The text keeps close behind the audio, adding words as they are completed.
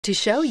To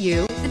show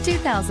you the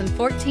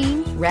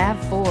 2014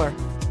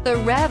 RAV4. The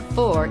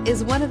RAV4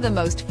 is one of the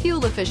most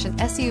fuel-efficient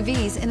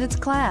SUVs in its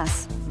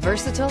class.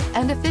 Versatile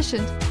and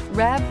efficient,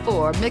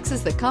 RAV4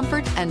 mixes the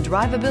comfort and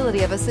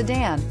drivability of a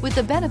sedan with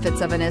the benefits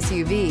of an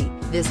SUV.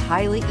 This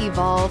highly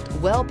evolved,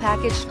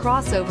 well-packaged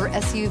crossover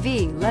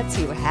SUV lets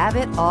you have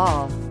it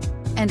all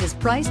and is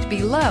priced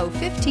below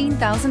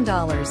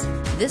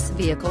 $15,000. This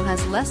vehicle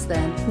has less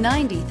than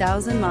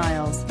 90,000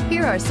 miles.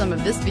 Here are some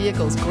of this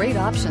vehicle's great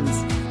options: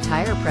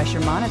 tire pressure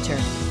monitor,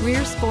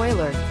 rear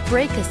spoiler,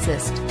 brake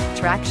assist,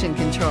 traction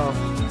control,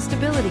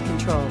 stability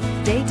control,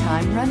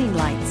 daytime running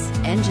lights,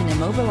 engine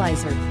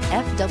immobilizer,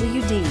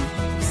 FWD,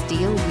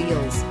 steel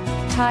wheels,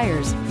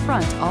 tires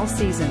front all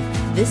season.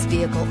 This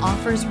vehicle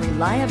offers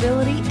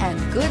reliability and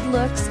good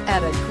looks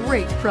at a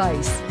great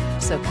price.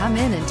 So come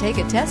in and take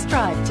a test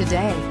drive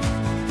today.